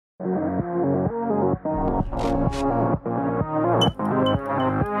Hello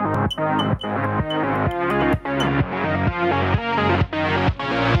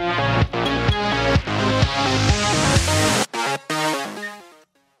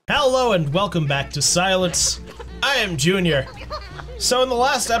and welcome back to Silence. I am Junior. So in the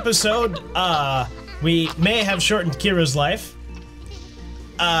last episode, we may have shortened Kyra's life.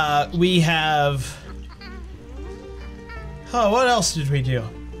 We have... Oh, what else did we do?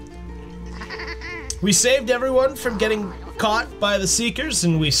 We saved everyone from getting caught by the Seekers,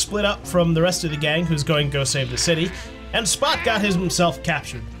 and we split up from the rest of the gang who's going to go save the city, and Spot got himself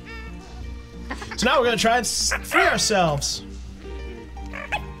captured. So now we're gonna try and free ourselves.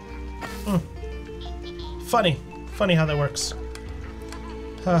 Funny how that works.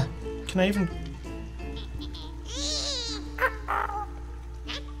 Can I even...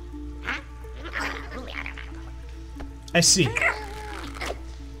 I see.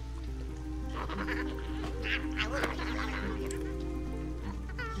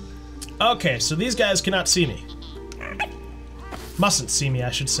 Okay, so these guys cannot see me. Mustn't see me, I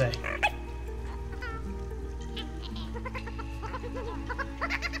should say.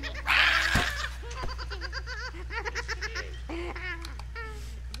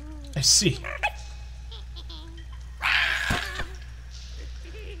 I see.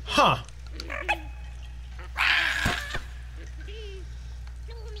 Huh.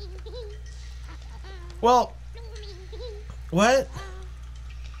 Well, what?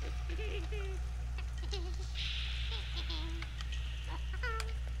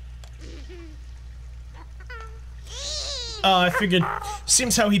 Oh, I figured,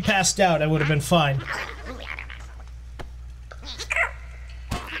 seems how he passed out, I would have been fine.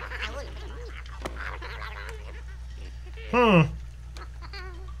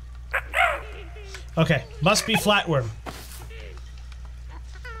 Okay, must be flatworm.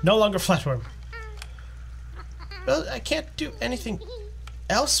 No longer flatworm. Well, I can't do anything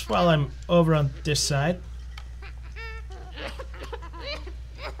else while I'm over on this side.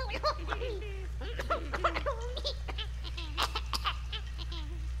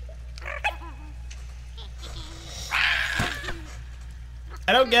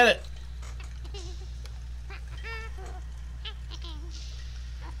 I don't get it.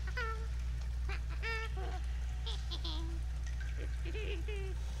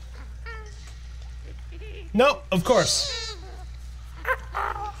 Nope, of course.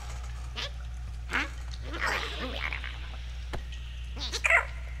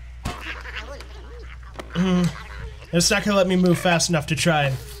 It's not gonna let me move fast enough to try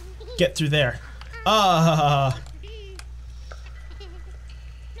and get through there.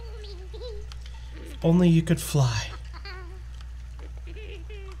 Only you could fly.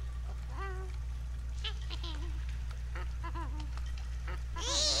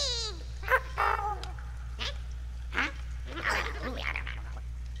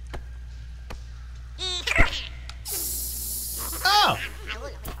 Oh!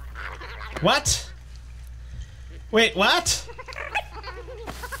 What? Wait, what?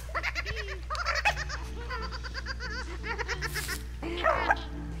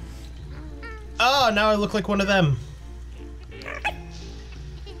 Oh, now I look like one of them.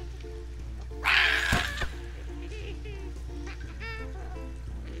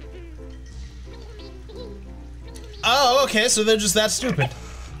 Oh, okay, so they're just that stupid.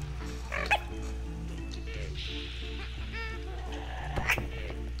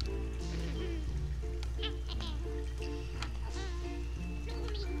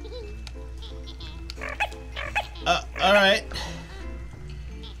 Alright.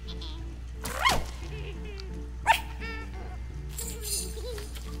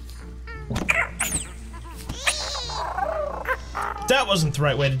 That wasn't the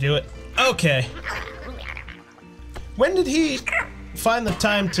right way to do it. Okay. When did he find the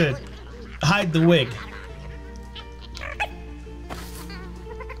time to hide the wig?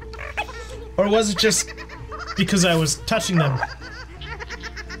 Or was it just because I was touching them?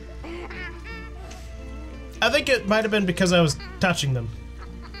 I think it might have been because I was touching them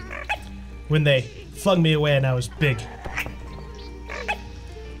when they flung me away and I was big.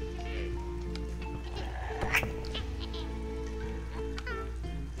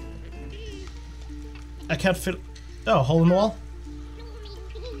 I can't fit... Oh, hole in the wall?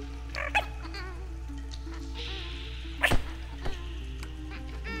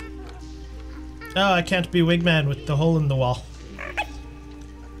 Oh, I can't be Wigman with the hole in the wall.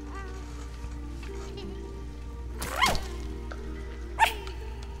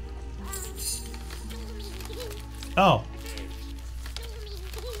 Oh.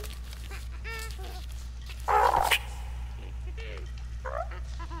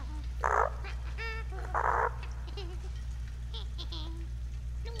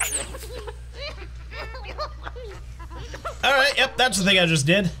 Alright, yep, that's the thing I just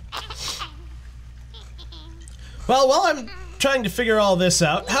did. Well, while I'm trying to figure all this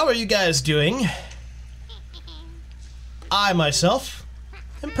out, how are you guys doing? I, myself,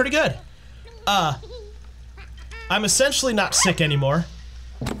 am pretty good. I'm essentially not sick anymore.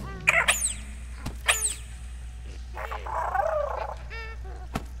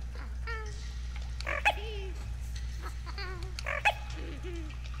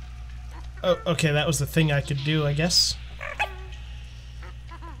 Oh, okay, that was the thing I could do, I guess.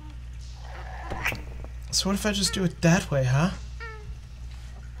 So what if I just do it that way, huh?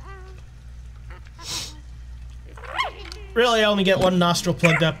 Really, I only get one nostril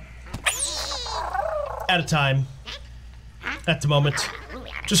plugged up at a time. At the moment.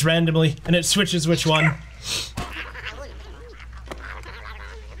 Just randomly, and it switches which one.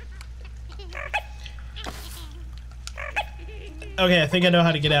 Okay, I think I know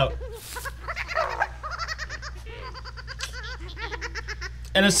how to get out.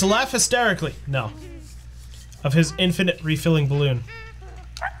 And it's to laugh hysterically. No. Of his infinite refilling balloon.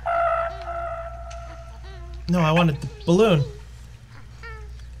 No, I wanted the balloon.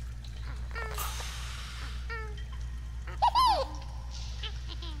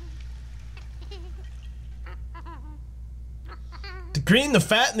 The green, the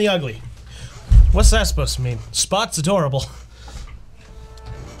fat, and the ugly. What's that supposed to mean? Spot's adorable.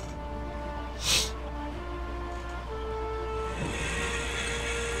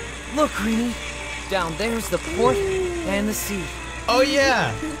 Look, Greenie. Down there's the port and the sea. Oh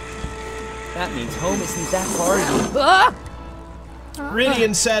yeah! That means home isn't that far either. Rini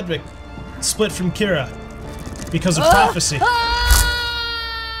and Sadwick split from Kyra because of prophecy.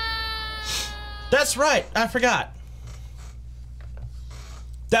 That's right, I forgot.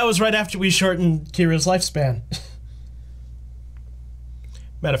 That was right after we shortened Kyra's lifespan.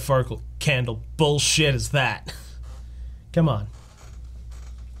 Metaphorical candle bullshit is that? Come on.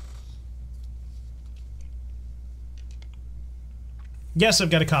 Yes, I've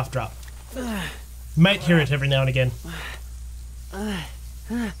got a cough drop. Might hear it every now and again.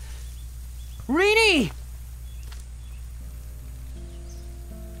 Rini!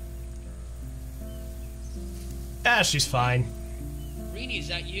 Ah, she's fine. Rini, is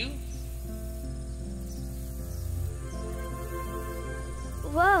that you?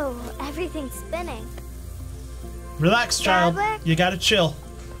 Whoa, everything's spinning. Relax, child. Sadwick? You gotta chill.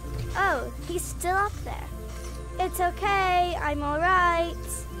 Oh, he's still up there. It's okay, I'm alright.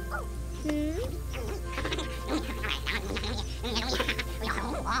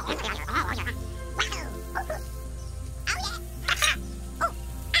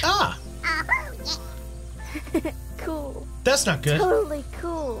 Ah! Cool. That's not good. Totally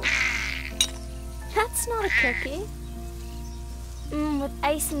cool. That's not a cookie. With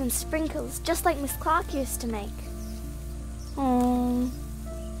icing and sprinkles, just like Miss Clark used to make.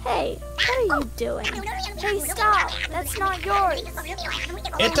 Hey, what are you doing? Hey, stop! That's not yours!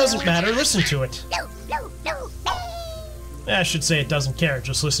 It doesn't matter, listen to it. I should say it doesn't care,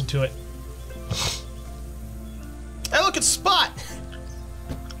 just listen to it. Hey, look, it's Spot!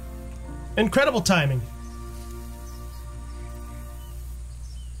 Incredible timing.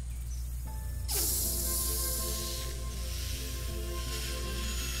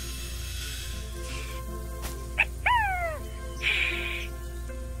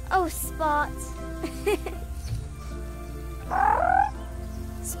 Oh, Spot.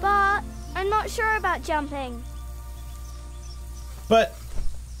 Spot, I'm not sure about jumping. But,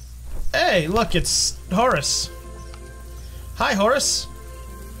 hey, look, it's Horace. Hi, Horace.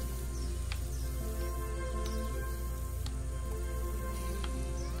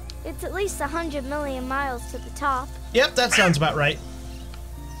 It's at least 100 million miles to the top. Yep, that sounds about right.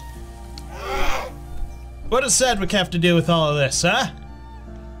 What does Sadwick have to do with all of this, huh?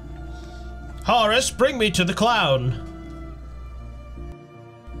 Horace, bring me to the clown.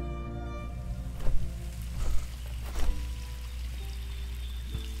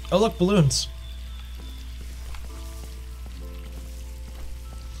 Oh, look, balloons.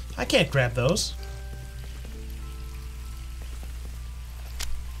 I can't grab those.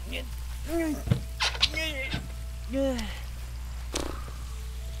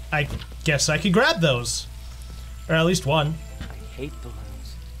 I guess I could grab those. Or at least one. I hate balloons.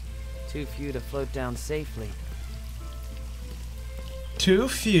 Too few to float down safely. Too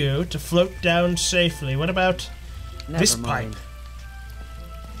few to float down safely. What about this pipe?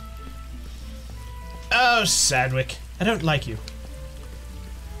 Oh, Sadwick. I don't like you.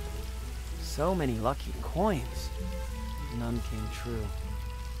 So many lucky coins. None came true.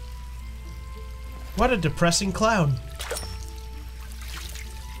 What a depressing clown.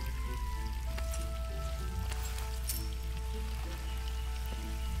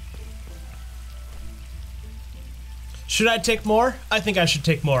 Should I take more? I think I should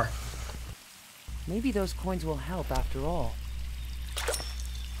take more. Maybe those coins will help after all.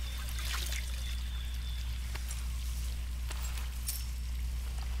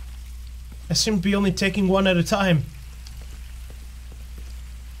 I seem to be only taking one at a time.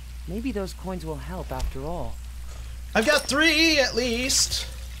 Maybe those coins will help after all. I've got 3 at least.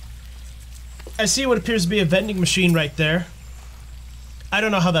 I see what appears to be a vending machine right there. I don't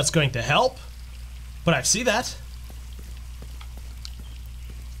know how that's going to help, but I see that.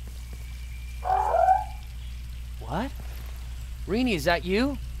 What? Rini, is that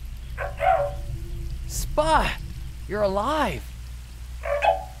you? Spot! You're alive!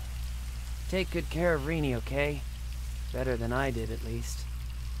 Take good care of Rini, okay? Better than I did, at least.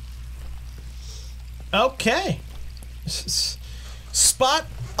 Okay. Spot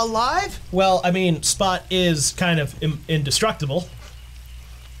alive? Well, I mean, Spot is kind of indestructible.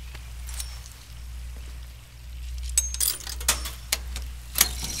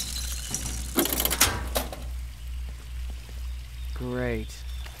 Great.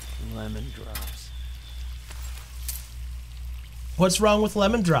 Lemon drops. What's wrong with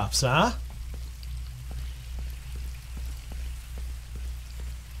lemon drops, huh?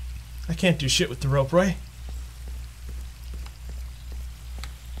 I can't do shit with the rope, Roy.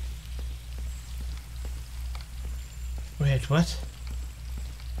 Wait, what?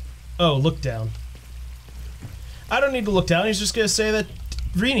 Oh, look down. I don't need to look down, he's just gonna say that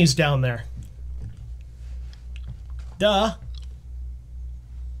Rini's down there. Duh.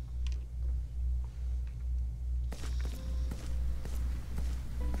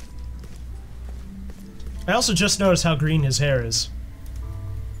 I also just noticed how green his hair is.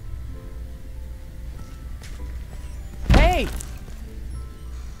 Hey!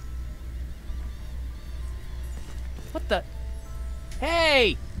 What the?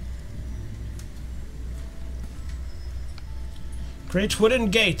 Hey! Great wooden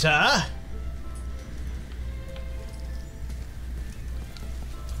gate, huh?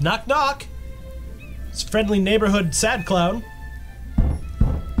 Knock knock. It's a friendly neighborhood sad clown.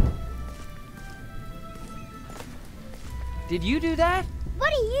 Did you do that?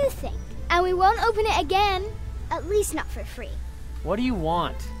 What do you think? And we won't open it again. At least not for free. What do you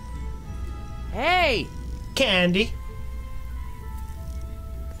want? Hey! Candy.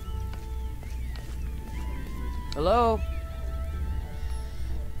 Hello?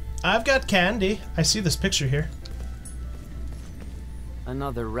 I've got candy. I see this picture here.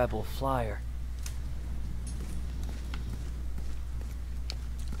 Another rebel flyer.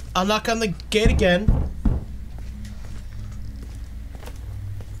 I'll knock on the gate again.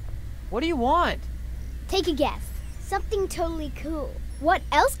 What do you want? Take a guess. Something totally cool. What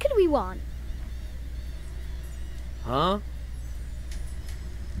else could we want? Huh?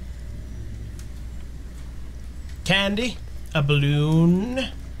 Candy. A balloon.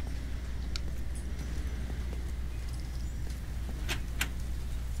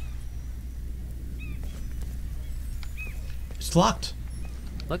 It's locked.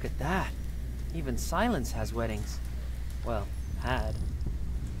 Look at that. Even Silence has weddings. Well, had.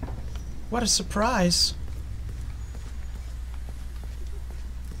 What a surprise.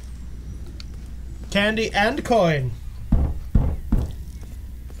 Candy and coin.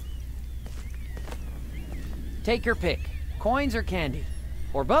 Take your pick. Coins or candy.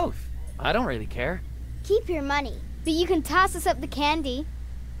 Or both. I don't really care. Keep your money, but you can toss us up the candy.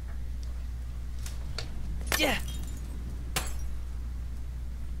 Yeah.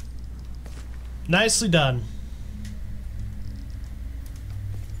 Nicely done.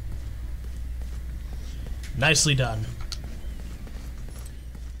 Nicely done.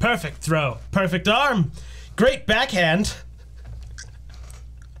 Perfect throw. Perfect arm. Great backhand.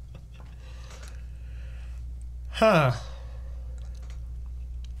 Huh.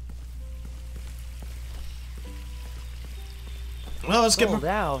 Well, let's get Sold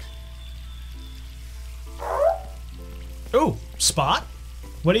out. Ooh, Spot?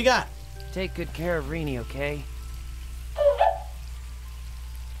 What do you got? Take good care of Rini, okay?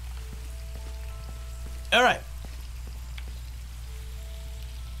 All right.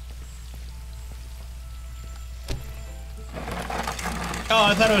 Oh,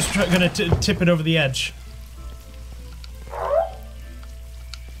 I thought I was gonna tip it over the edge.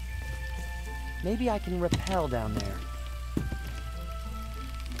 Maybe I can rappel down there.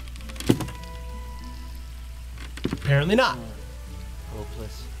 Apparently not.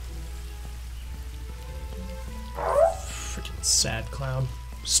 Hopeless. Freaking sad clown.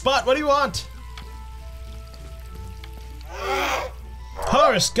 Spot, what do you want?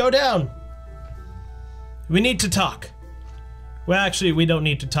 Horace, go down. We need to talk. Well, actually, we don't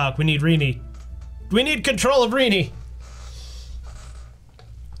need to talk. We need Rini. We need control of Rini.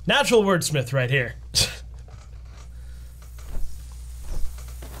 Natural wordsmith right here.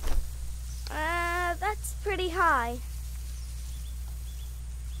 That's pretty high.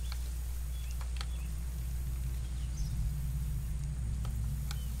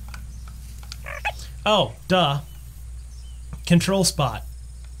 Oh, duh. Control spot.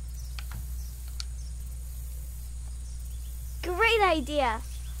 Great idea.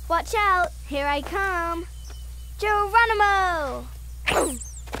 Watch out, here I come. Geronimo!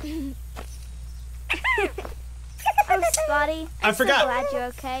 Oh, Spotty. I forgot. So glad you're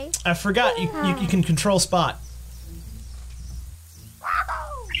okay. I forgot you can control spot.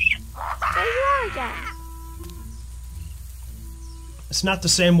 There you are again. It's not the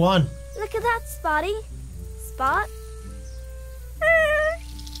same one. Look at that, Spotty. Spot?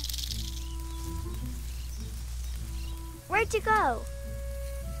 Where'd you go?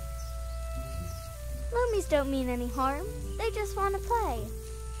 Loomies don't mean any harm. They just want to play.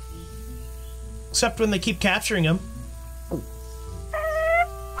 Except when they keep capturing him.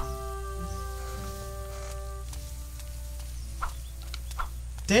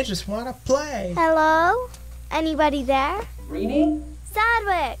 They just want to play. Hello? Anybody there? Rini?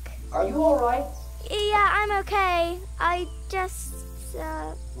 Sadwick! Are you alright? Yeah, I'm okay. I just,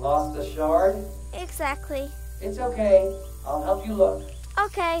 Lost the shard? exactly. It's okay. I'll help you look.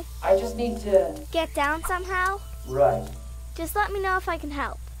 Okay, I just need to... get down somehow? Right. Just let me know if I can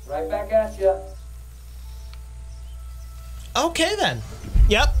help. Right back at you. Okay then.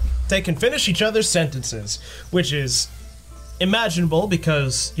 Yep, they can finish each other's sentences, which is imaginable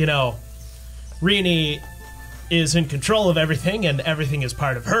because, you know, Rini is in control of everything and everything is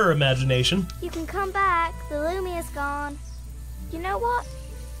part of her imagination. You can come back. The Loomie is gone. You know what?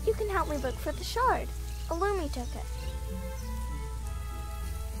 You can help me look for the shard. A Loomie took it.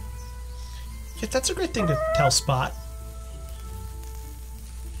 Yeah, that's a great thing to tell Spot.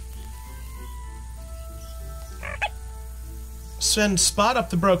 Send Spot up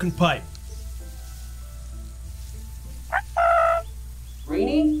the broken pipe.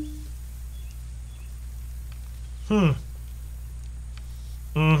 Rini?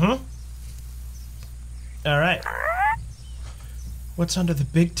 Alright. What's under the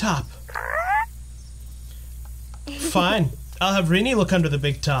big top? Fine. I'll have Rini look under the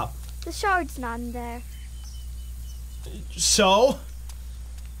big top. The shard's not in there. So?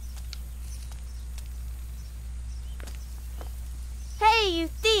 Hey, you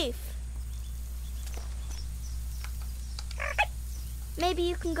thief! Maybe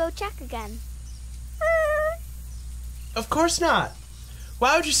you can go check again. Of course not.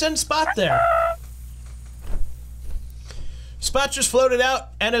 Why would you send Spot there? Spot just floated out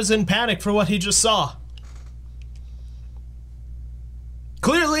and is in panic for what he just saw.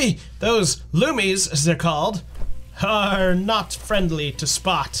 Clearly, those Loomies, as they're called, are not friendly to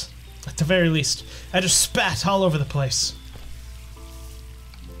Spot. At the very least, I just spat all over the place.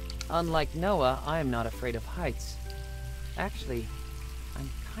 Unlike Noah, I am not afraid of heights. Actually, I'm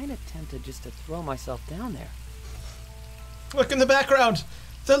kind of tempted just to throw myself down there. Look in the background!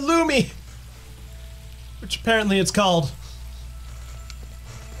 The Loomie! Which apparently it's called.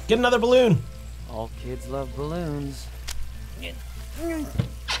 Get another balloon. All kids love balloons.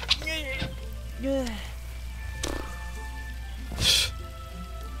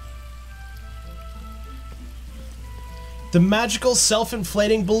 The magical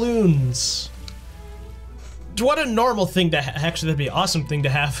self-inflating balloons. What a normal thing to actually, that'd be an awesome thing to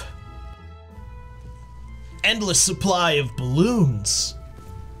have. Endless supply of balloons.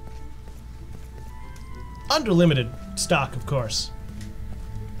 Under limited stock, of course.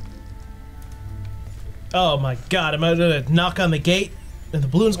 Oh my god, am I gonna knock on the gate and the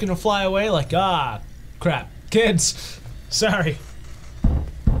balloon's gonna fly away? Like, ah, crap. Kids, sorry.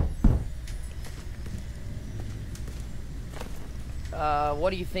 What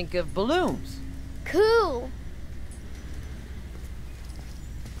do you think of balloons? Cool.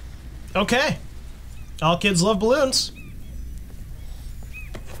 Okay. All kids love balloons.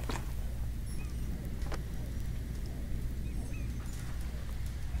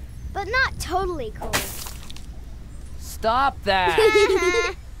 But not totally cool. Stop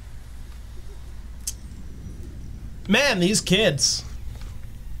that! Man, these kids.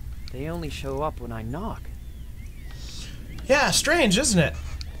 They only show up when I knock. Yeah, strange, isn't it?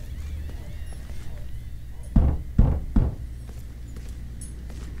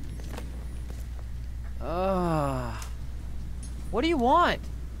 What do you want?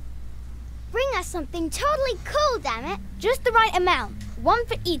 Bring us something totally cool, damn it. Just the right amount. One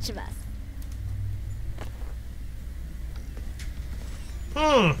for each of us.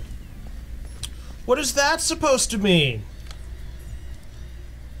 What is that supposed to mean?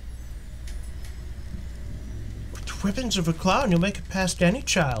 With weapons of a clown, you'll make it past any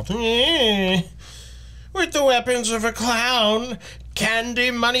child. With the weapons of a clown, candy,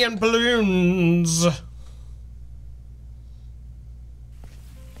 money, and balloons.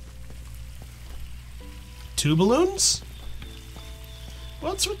 Two balloons?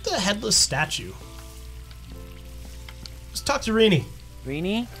 What's with the headless statue? Let's talk to Rini.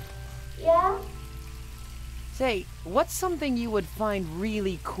 Rini? Yeah? Say, what's something you would find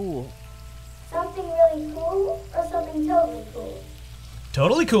really cool? Something really cool or something totally cool?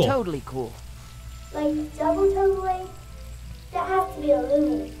 Totally cool. Totally cool. Like double totally? That has to be a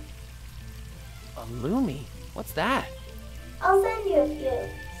Lumi. A Lumi? What's that? I'll send you a few.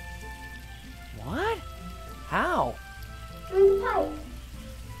 What? How? Through the pipe.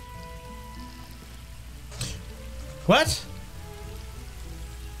 What?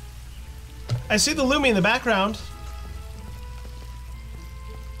 I see the Lumi in the background.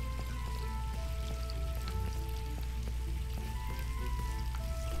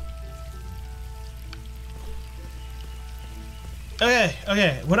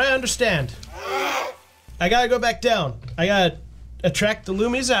 Okay, what I understand. I gotta go back down. I gotta attract the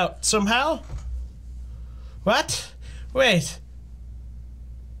Lumis out somehow? What? Wait.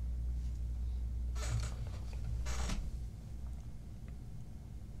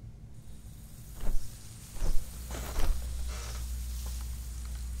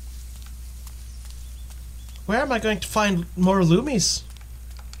 Where am I going to find more Lumis?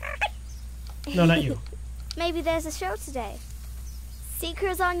 No, not you. Maybe there's a show today.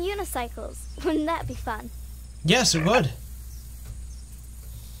 Seekers on unicycles. Wouldn't that be fun? Yes, it would.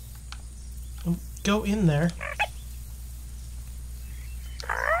 Go in there.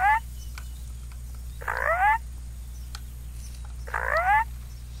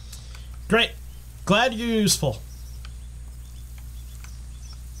 Great. Glad you're useful.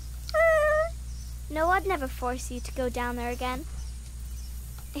 No, I'd never force you to go down there again.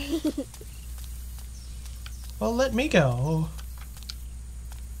 Well, let me go.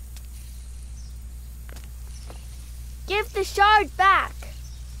 Give the shard back.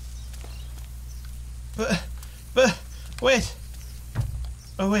 But, wait.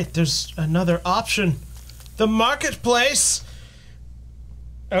 Oh, wait, there's another option. The marketplace.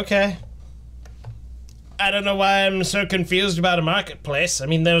 Okay. I don't know why I'm so confused about a marketplace. I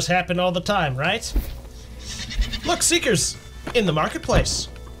mean, those happen all the time, right? Look, Seekers! In the marketplace.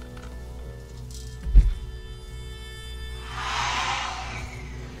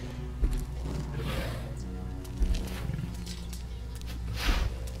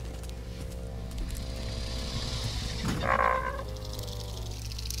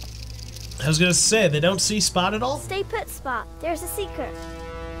 I was gonna say, they don't see Spot at all? Stay put, Spot. There's a seeker.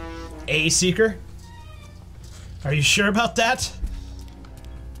 A Seeker? Are you sure about that?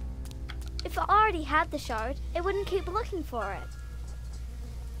 If it already had the shard, it wouldn't keep looking for it.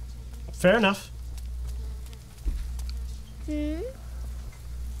 Fair enough.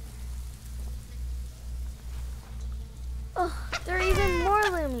 Oh, there are even more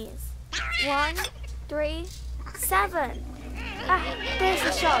Lumis. 1, 3, 7. Ah, there's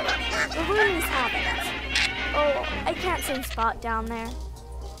the shard. The Lumis have it. Oh, I can't send Spot down there.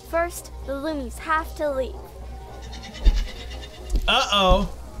 First, the Lumis have to leave. Uh-oh.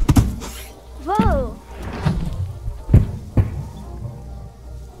 Whoa!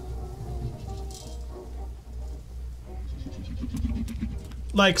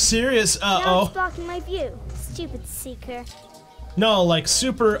 Like, serious Now it's uh-oh. blocking my view. Stupid seeker. No, like,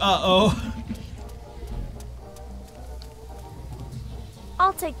 super uh-oh.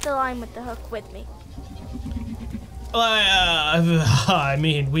 I'll take the line with the hook with me. I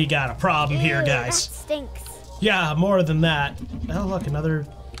mean, we got a problem here, Ew, guys. That stinks. Yeah, more than that. Oh, look, another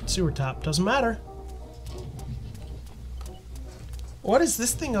sewer top. Doesn't matter. What is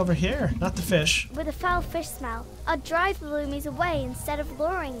this thing over here? Not the fish. With a foul fish smell, I'll drive the Lumis away instead of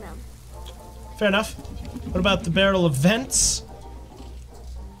luring them. Fair enough. What about the barrel of vents?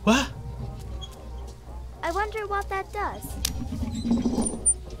 What? I wonder what that does.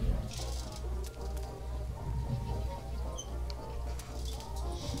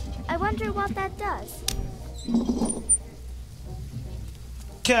 I wonder what that does.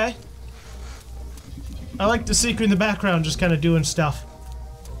 Okay. I like the secret in the background, just kind of doing stuff.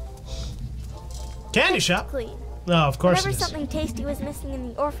 Candy shop? Clean. No, of course Whenever it is. something tasty was missing in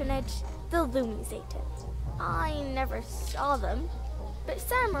the orphanage, the Lumis ate it. I never saw them, but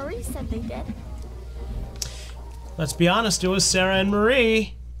Sarah Marie said they did. Let's be honest, it was Sarah and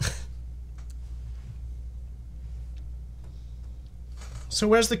Marie. So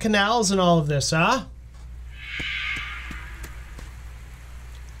where's the canals in all of this, huh?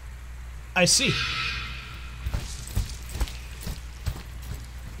 I see.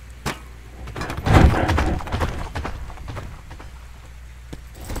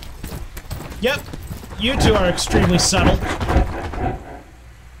 You two are extremely subtle.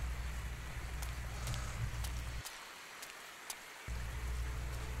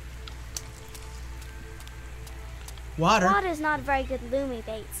 Water? Water's not a very good Lumi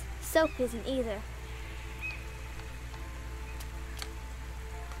bait. Soap isn't either.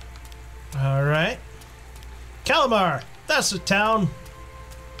 Alright. Calamar! That's the town.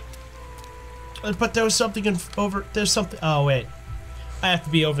 But there was something there's something. Oh, wait. I have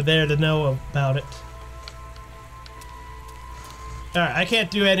to be over there to know about it. Alright, I can't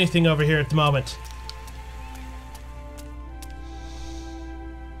do anything over here at the moment.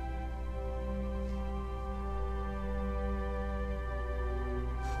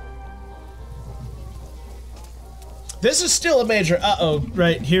 This is still a major uh-oh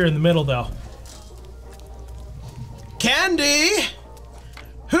right here in the middle, though. Candy!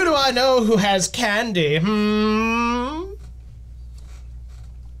 Who do I know who has candy?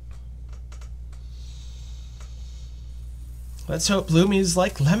 Let's hope Bloomies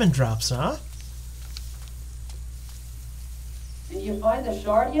like lemon drops, huh? Did you find the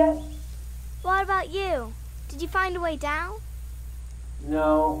shard yet? What about you? Did you find a way down?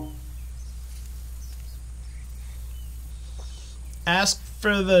 No. Ask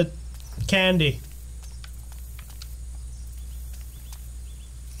for the candy.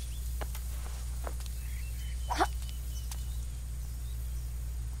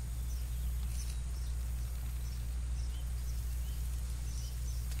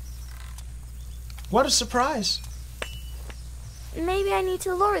 What a surprise. Maybe I need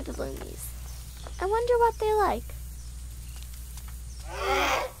to lure the Loomies. I wonder what they like.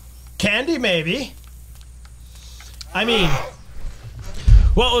 Candy, maybe. I mean,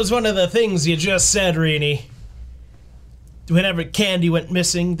 what was one of the things you just said, Reenie? Whenever candy went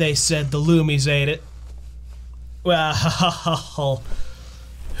missing, they said the Loomies ate it. Well,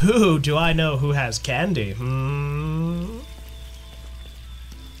 who do I know who has candy?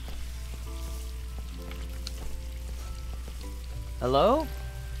 Hello?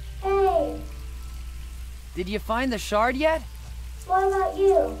 Hey, Did you find the shard yet? what about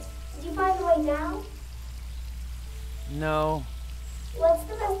you? Did you find a way down? No. What's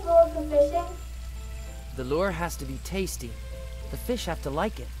the best lure for fishing? The lure has to be tasty. The fish have to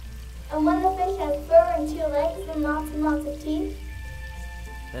like it. And when the fish has fur and 2 legs and lots of teeth?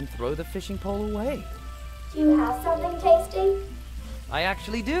 Then throw the fishing pole away. Do you have something tasty? I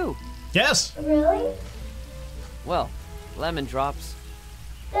actually do. Yes. Really? Well, lemon drops.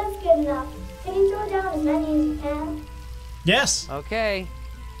 That's good enough. Can you throw down as many as you can? Yes. Okay.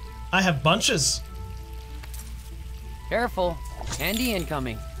 I have bunches. Careful. Candy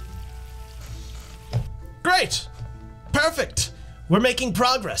incoming. Great. Perfect. We're making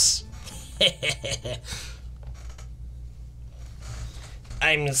progress.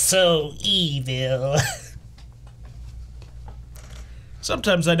 I'm so evil.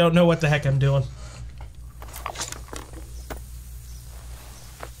 Sometimes I don't know what the heck I'm doing.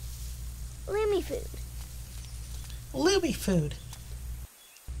 Loomy food. Loomy food.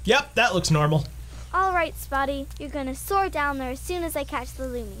 Yep, that looks normal. All right, Spotty. You're gonna soar down there as soon as I catch the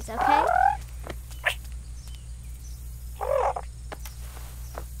Loomies, okay?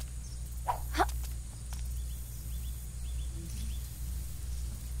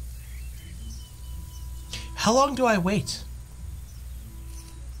 How long do I wait?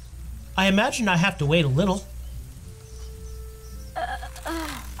 I imagine I have to wait a little.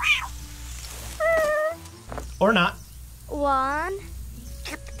 Or not. 1,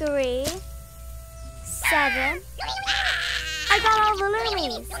 3, 7. I got all the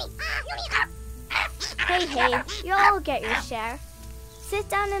Loomies. Hey, you'll all get your share. Sit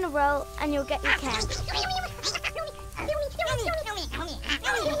down in a row and you'll get your candy.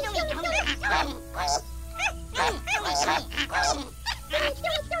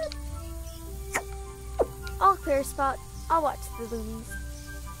 All clear, Spot. I'll watch the Loomies.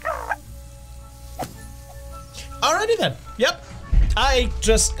 Alrighty then. Yep. I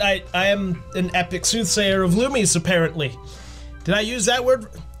am an epic soothsayer of Loomies, apparently. Did I use that word?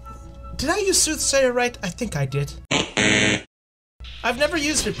 Did I use soothsayer right? I think I did. I've never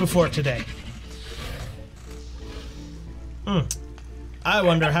used it before today. I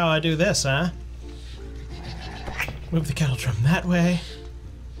wonder how I do this, huh? Move the kettle drum that way.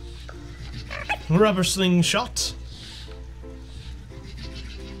 Rubber sling shot.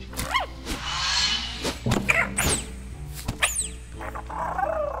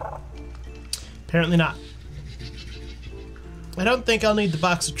 Apparently not. I don't think I'll need the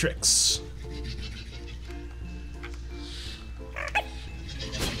box of tricks.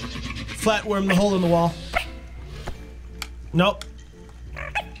 Flatworm the hole in the wall. Nope.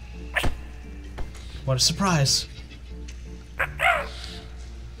 What a surprise.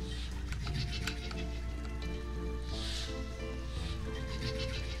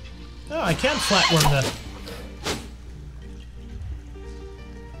 Oh, I can flatworm that.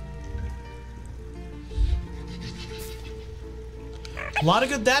 A lot of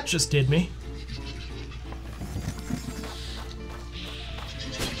good that just did me.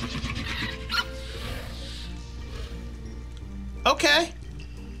 Okay.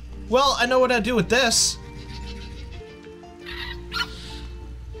 Well, I know what I'd do with this.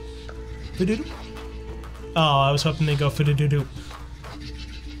 Foo-doo-doo. Oh, I was hoping they'd go foo-doo-doo-doo.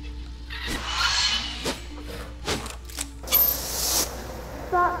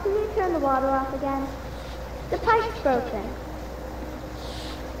 Spot, can you turn the water off again? The pipe's broken.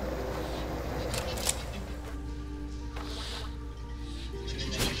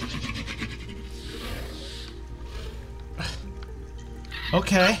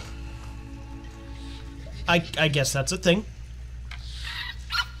 Okay. I guess that's a thing.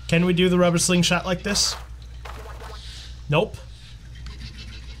 Can we do the rubber slingshot like this? Nope.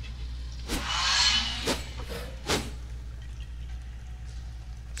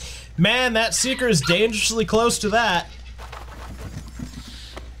 Man, that seeker is dangerously close to that.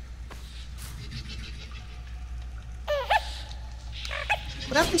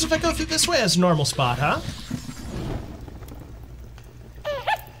 What happens if I go through this way as a normal spot, huh?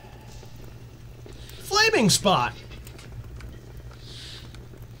 Flaming spot.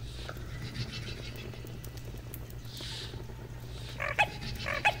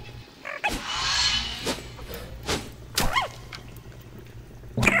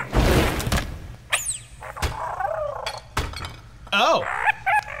 Oh.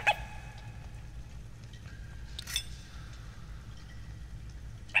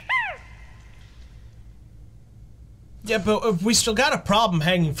 Yeah, but we still got a problem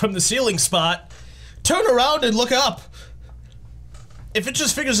hanging from the ceiling spot. Turn around and look up. If it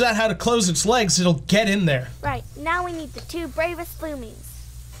just figures out how to close its legs, it'll get in there. Right, now we need the two bravest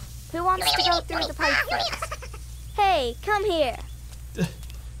Loomies. Who wants to go through the pipe first? Hey, come here.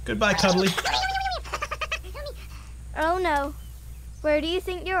 Goodbye, Cuddly. Oh no. Where do you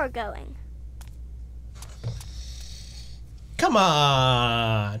think you're going? Come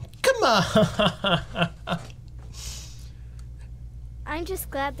on. Come on. I'm just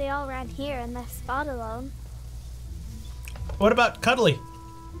glad they all ran here and left Spot alone. What about Cuddly?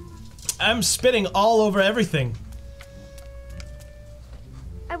 I'm spitting all over everything.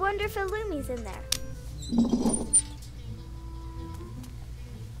 I wonder if a Loomie's in there.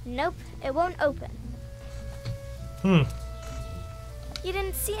 Nope, it won't open. Hmm. You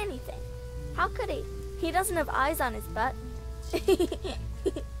didn't see anything. How could he? He doesn't have eyes on his butt. He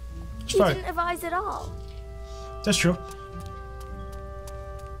didn't have eyes at all. That's true.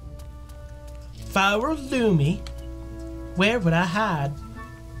 If I were a Loomie, where would I hide?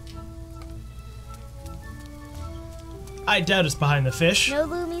 I doubt it's behind the fish. No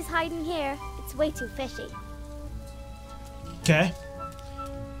Loomie's hiding here. It's way too fishy. Okay.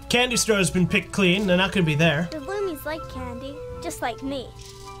 Candy store's been picked clean. They're not gonna be there. The Loomies like candy, just like me.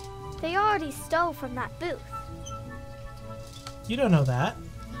 They already stole from that booth. You don't know that.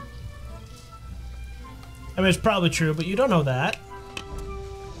 I mean, it's probably true, but you don't know that.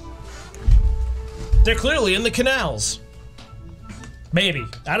 They're clearly in the canals. Maybe.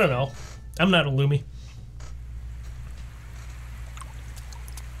 I don't know. I'm not a Loomie.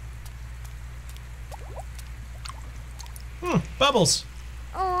 Bubbles.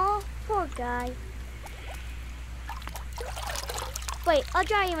 Aw, poor guy. Wait, I'll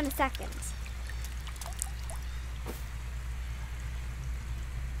dry you in a second.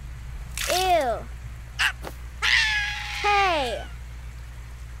 Ew. Hey.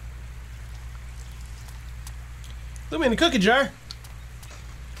 Loomie in the cookie jar.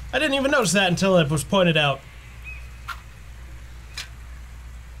 I didn't even notice that until it was pointed out.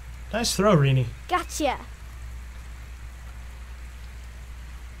 Nice throw, Reenie. Gotcha.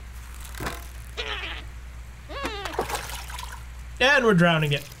 And we're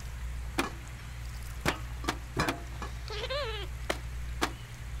drowning it.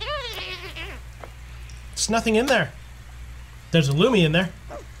 There's nothing in there. There's a Loomie in there.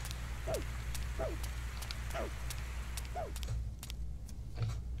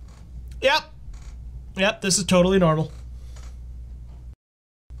 Yep. Yep, this is totally normal.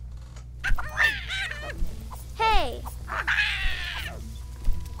 Hey.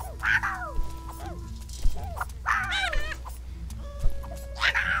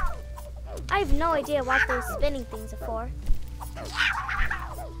 I have no idea what those spinning things are for.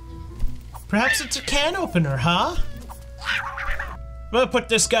 Perhaps it's a can opener, huh? I'm gonna put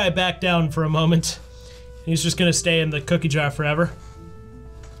this guy back down for a moment. He's just gonna stay in the cookie jar forever.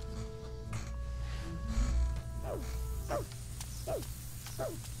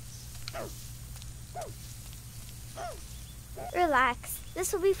 Relax.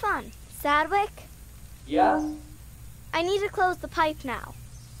 This will be fun. Sadwick, Yes? I need to close the pipe now.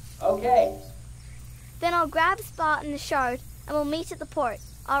 Okay. Then I'll grab Spot in the shard and we'll meet at the port,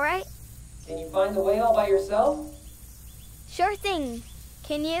 alright? Can you find the way all by yourself? Sure thing.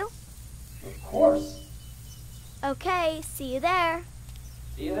 Can you? Of course. Okay, see you there.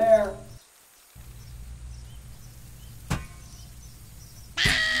 See you there.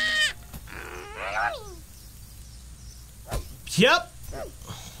 Yep.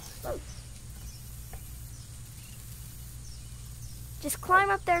 Just climb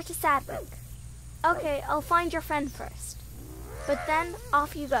up there to Sadwick. Okay, I'll find your friend first. But then,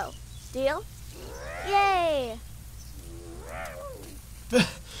 off you go. Deal? Yay!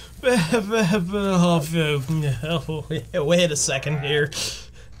 Wait a second here.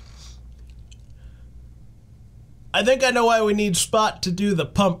 I think I know why we need Spot to do the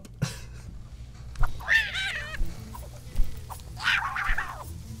pump.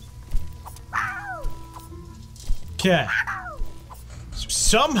 Okay.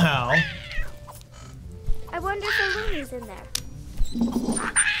 Somehow. I wonder if the Looney's in there.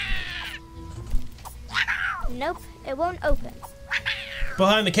 Nope, it won't open.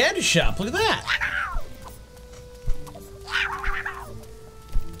 Behind the candy shop. Look at that.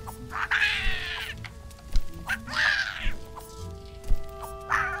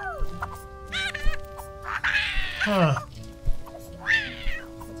 Huh.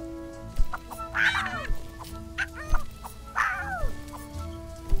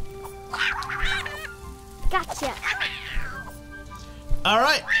 Gotcha. All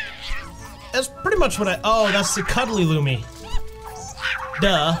right. That's pretty much what I... Oh, that's the cuddly Loomy.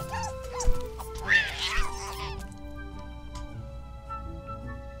 Duh.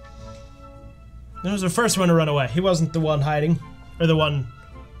 That was the first one to run away. He wasn't the one hiding. Or the one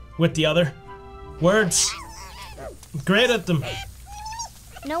with the other. Words. Great at them.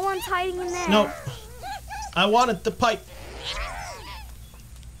 No one's hiding in there. Nope. I wanted the pipe.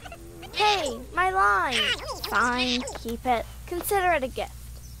 Hey, my line. Fine, keep it. Consider it a gift.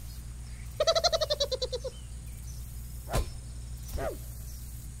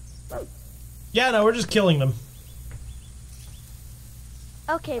 Yeah, no, we're just killing them.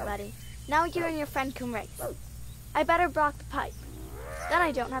 Okay, buddy. Now you and your friend can race. I better block the pipe. Then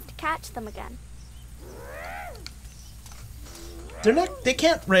I don't have to catch them again. They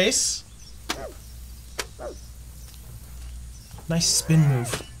can't race. Nice spin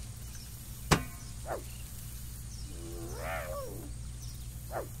move.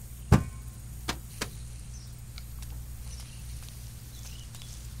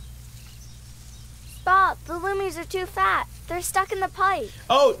 Spot, the Loomies are too fat. They're stuck in the pipe.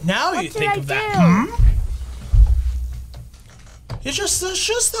 Oh, now What you did think I of that. do? You just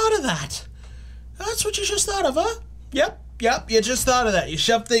thought of that. That's what you just thought of, huh? Yep. You just thought of that. You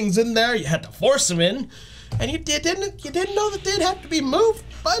shoved things in there. You had to force them in, and you didn't know that they'd have to be moved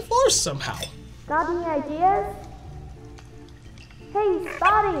by force somehow. Got any ideas? Hey,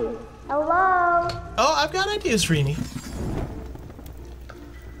 Spotty. Hello. Oh, I've got ideas, Rini.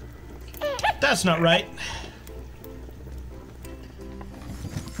 That's not right.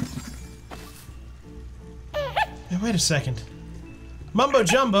 Hey, wait a second. Mumbo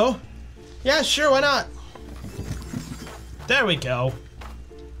Jumbo? Yeah, sure, why not? There we go.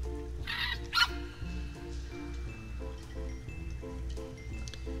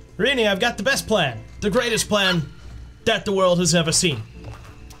 Rini, I've got the best plan. The greatest plan that the world has ever seen. I'm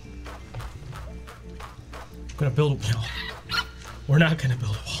gonna build a wall. We're not gonna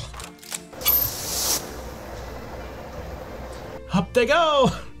build a wall. Up they go!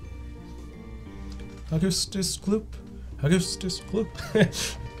 Augustus Gloop. Augustus Gloop.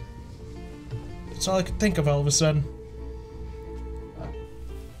 That's all I could think of all of a sudden.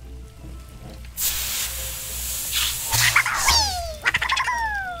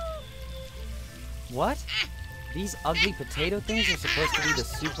 What? These ugly potato things are supposed to be the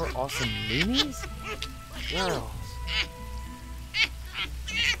super awesome Loomies? Girls.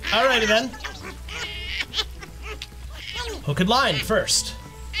 Alrighty then. Hook and line first.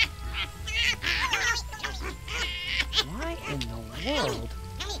 Why in the world?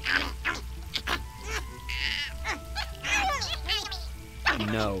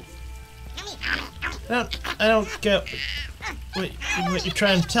 No. I don't get what you're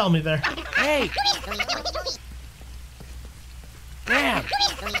trying to tell me there. Hey! Damn!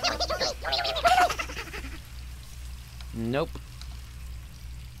 Nope.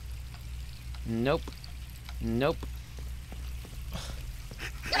 Nope. Nope.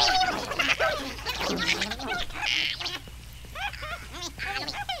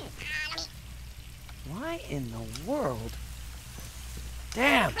 Why in the world?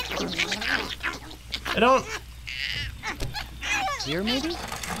 Damn! I don't... Here, maybe?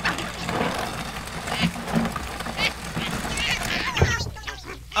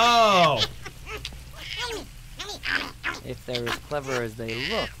 Oh! If they're as clever as they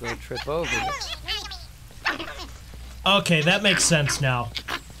look, they'll trip over you. Okay, that makes sense now.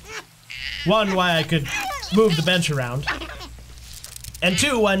 One, why I could move the bench around. And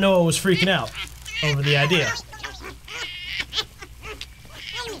two, why Noah was freaking out over the idea.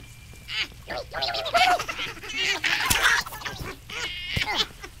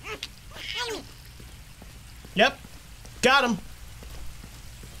 Yep, got him.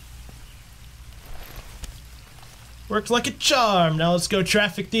 Worked like a charm. Now let's go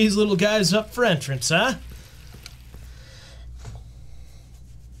traffic these little guys up for entrance, huh?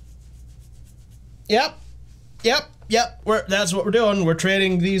 Yep. That's what we're doing. We're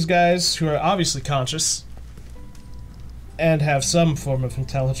trading these guys who are obviously conscious and have some form of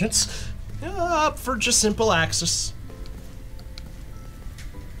intelligence up for just simple access.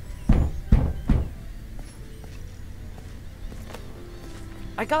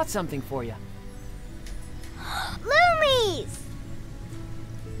 I got something for you. Loomies!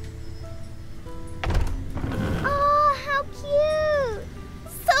 Oh, how cute!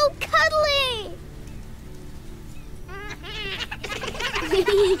 So cuddly!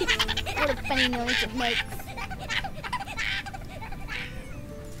 What a funny noise it makes.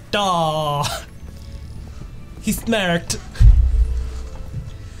 Aw. He smirked.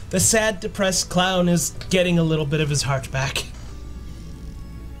 The sad, depressed clown is getting a little bit of his heart back.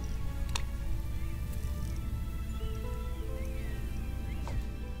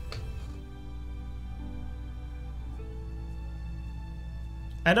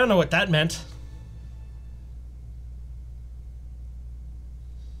 I don't know what that meant.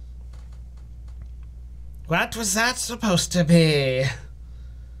 What was that supposed to be?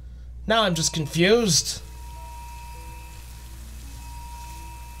 Now I'm just confused.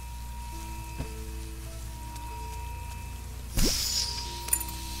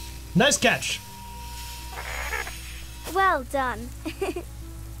 Nice catch. Well done.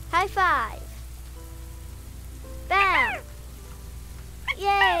 High five. Bam.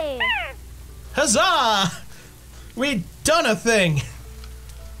 Yay. Huzzah! We done a thing.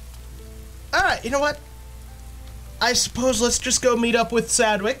 Alright, you know what? I suppose let's just go meet up with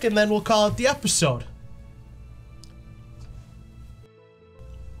Sadwick and then we'll call it the episode.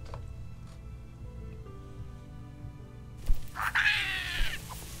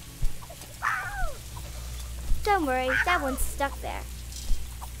 Don't worry, that one's stuck there.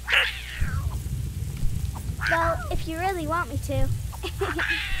 Well, if you really want me to.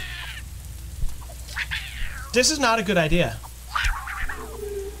 This is not a good idea.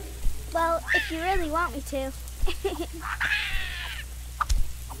 Well, if you really want me to.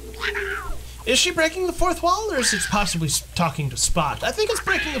 Is she breaking the fourth wall or is it possibly talking to Spot? I think it's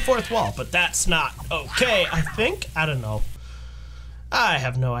breaking the fourth wall, but that's not okay, I think? I don't know. I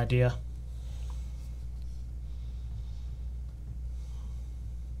have no idea.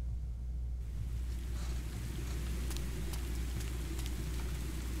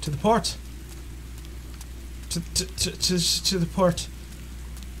 To the port. To the port.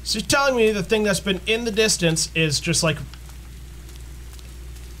 So you're telling me the thing that's been in the distance is just like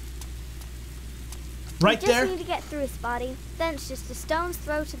right there? You just need to get through, Spotty. Then it's just a stone's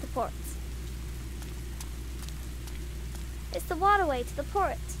throw to the ports. It's the waterway to the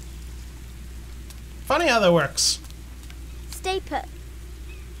port. Funny how that works. Stay put.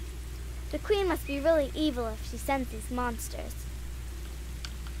 The queen must be really evil if she sends these monsters.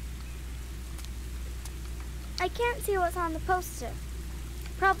 I can't see what's on the poster.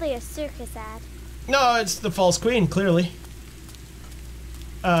 Probably a circus ad. No, it's the false queen, clearly.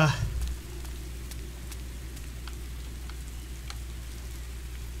 I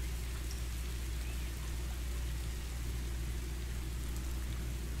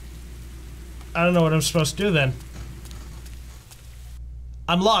don't know what I'm supposed to do then.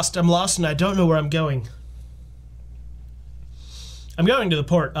 I'm lost and I don't know where I'm going. I'm going to the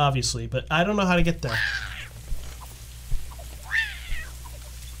port, obviously, but I don't know how to get there.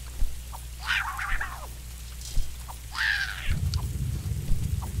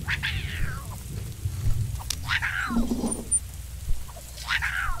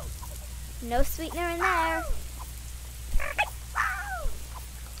 No sweetener in there.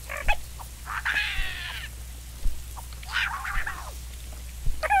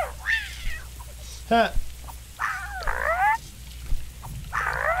 Huh.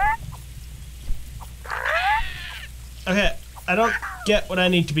 I don't get what I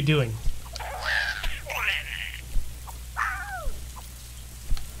need to be doing.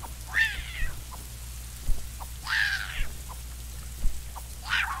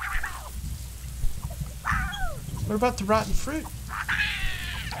 What about the rotten fruit?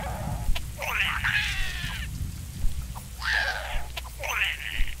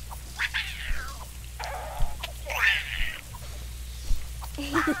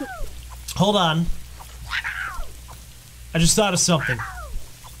 Hold on. I just thought of something.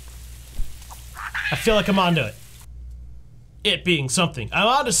 I feel like I'm onto it. It being something. I'm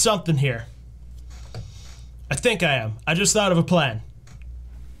onto something here. I think I am. I just thought of a plan.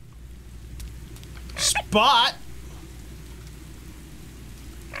 Spot!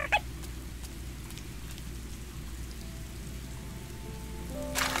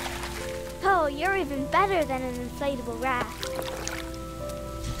 Oh, you're even better than an inflatable raft.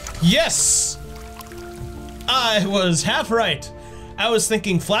 Yes! I was half right. I was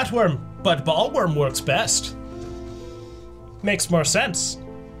thinking flatworm, but ballworm works best. Makes more sense.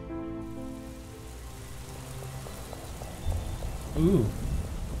 Ooh.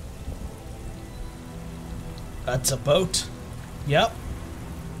 That's a boat. Yep.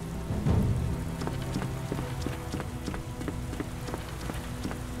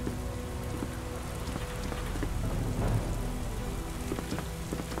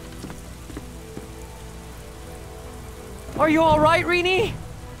 Are you all right, Rini?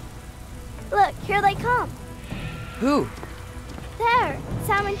 Look, here they come. Who? There,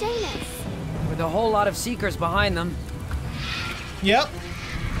 Sam and Janus. With a whole lot of seekers behind them. Yep.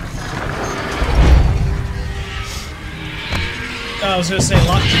 I was gonna say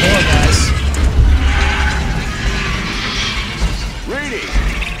lock the door, guys. Reedy!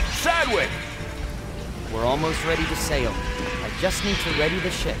 Sadwick! We're almost ready to sail. I just need to ready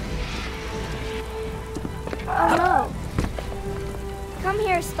the ship. Oh no. Come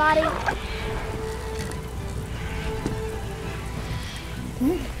here, Spotty.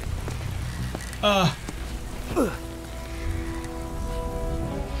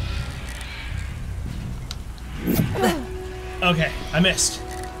 Okay, I missed.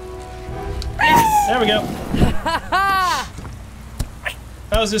 Yes! There we go.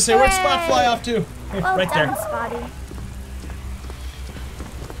 I was gonna say, where'd Spot fly off to? Well Right done, there. Spotty.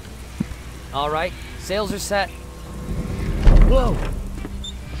 All right, sails are set. Whoa!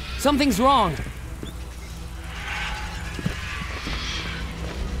 Something's wrong.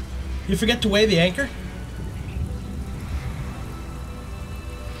 You forget to weigh the anchor?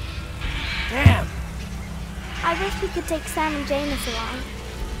 Damn! I wish we could take Sam and Janus along.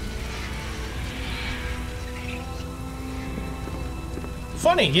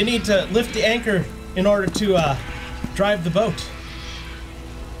 Funny, you need to lift the anchor in order to drive the boat.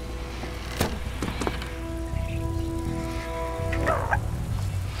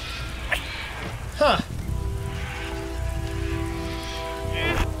 Huh.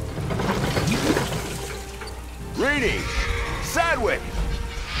 Reedy! Sadwick!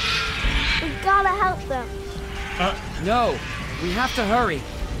 We've gotta help them. No, we have to hurry.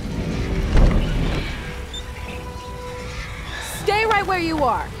 Stay right where you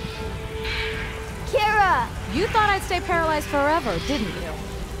are. Kyra! You thought I'd stay paralyzed forever, didn't you?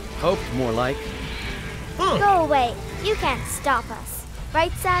 Hoped more like. Go away. You can't stop us.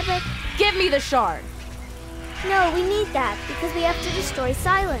 Right, Sadwick? Give me the shard. No, we need that because we have to destroy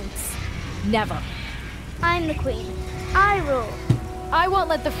Silence. Never. I'm the queen. I rule. I won't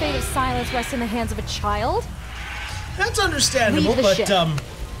let the fate of Silence rest in the hands of a child. That's understandable, Leave the but ship.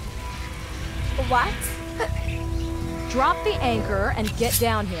 What? Drop the anchor and get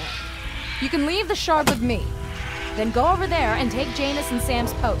down here. You can leave the shard with me. Then go over there and take Janus and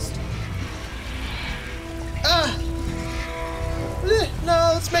Sam's post.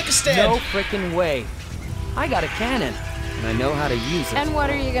 No, let's make a stand. No frickin' way. I got a cannon, and I know how to use it. And what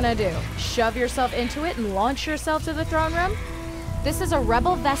are you gonna do? Shove yourself into it and launch yourself to the throne room? This is a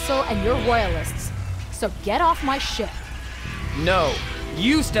rebel vessel and you're royalists. So get off my ship. No,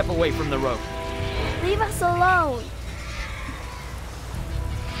 you step away from the rope. Leave us alone.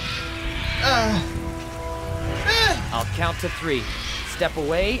 I'll count to 3. Step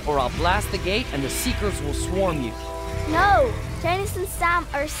away, or I'll blast the gate and the Seekers will swarm you. No, Janus and Sam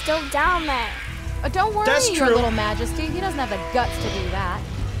are still down there. Don't worry, That's your true. little majesty. He doesn't have the guts to do that.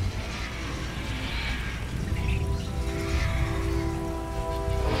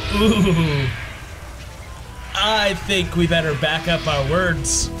 Ooh. I think we better back up our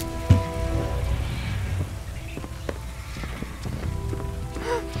words.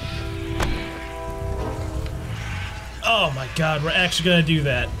 Oh my god, we're actually gonna do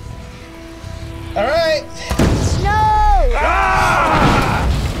that. Alright. No!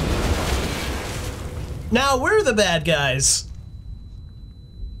 Now we're the bad guys.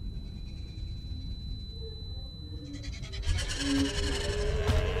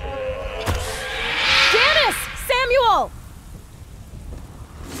 Janice! Samuel!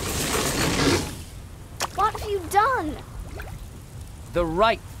 What have you done? The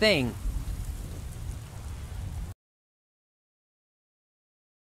right thing.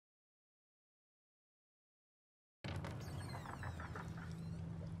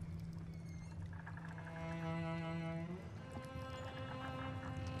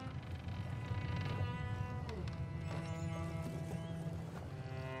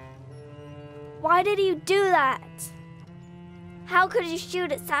 Why did you do that? How could you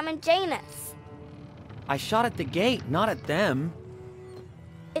shoot at Sam and Janus? I shot at the gate, not at them.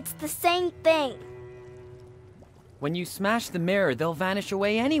 It's the same thing. When you smash the mirror, they'll vanish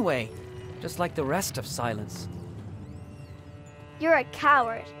away anyway. Just like the rest of Silence. You're a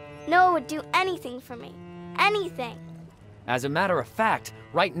coward. Noah would do anything for me. Anything. As a matter of fact,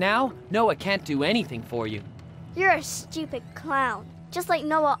 right now, Noah can't do anything for you. You're a stupid clown. Just like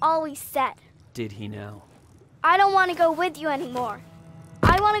Noah always said. Did he now? I don't want to go with you anymore.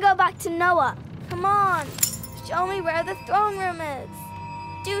 I want to go back to Noah. Come on. Show me where the throne room is.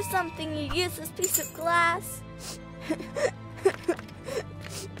 Do something, you useless piece of glass.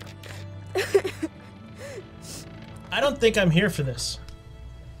 I don't think I'm here for this.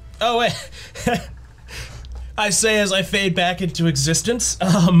 Oh, wait. I say as I fade back into existence.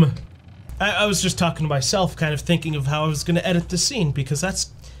 I was just talking to myself, kind of thinking of how I was going to edit the scene, because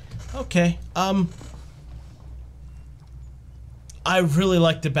that's... Okay, I really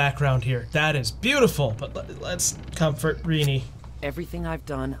like the background here. That is beautiful, but let's comfort Rini. Everything I've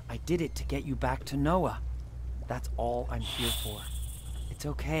done, I did it to get you back to Noah. That's all I'm here for. It's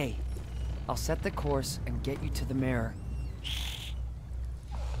okay. I'll set the course and get you to the mirror.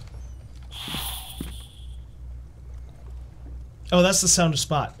 Oh, that's the sound of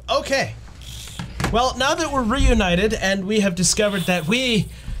Spot. Okay. Well, now that we're reunited and we have discovered that we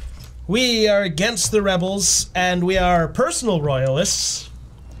are against the rebels and we are personal royalists,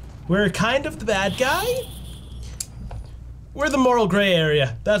 we're kind of the bad guy? We're the moral gray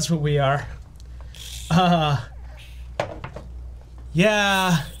area. That's what we are.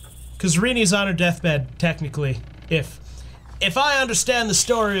 Yeah, because Rini's on her deathbed, technically. If I understand the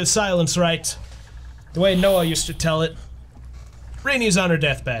story of Silence right, the way Noah used to tell it, Rini's on her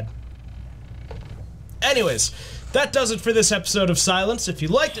deathbed. Anyways, that does it for this episode of Silence. If you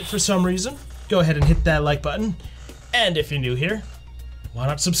liked it for some reason, go ahead and hit that like button. And if you're new here, why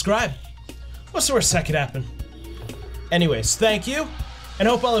not subscribe? What's the worst that could happen? Anyways, thank you, and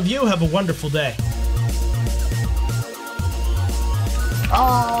hope all of you have a wonderful day.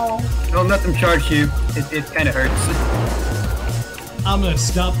 Oh, don't let them charge you. It kind of hurts. I'm gonna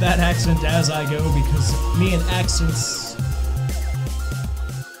stop that accent as I go, because me and accents...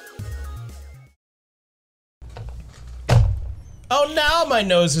 Oh, now my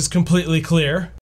nose is completely clear.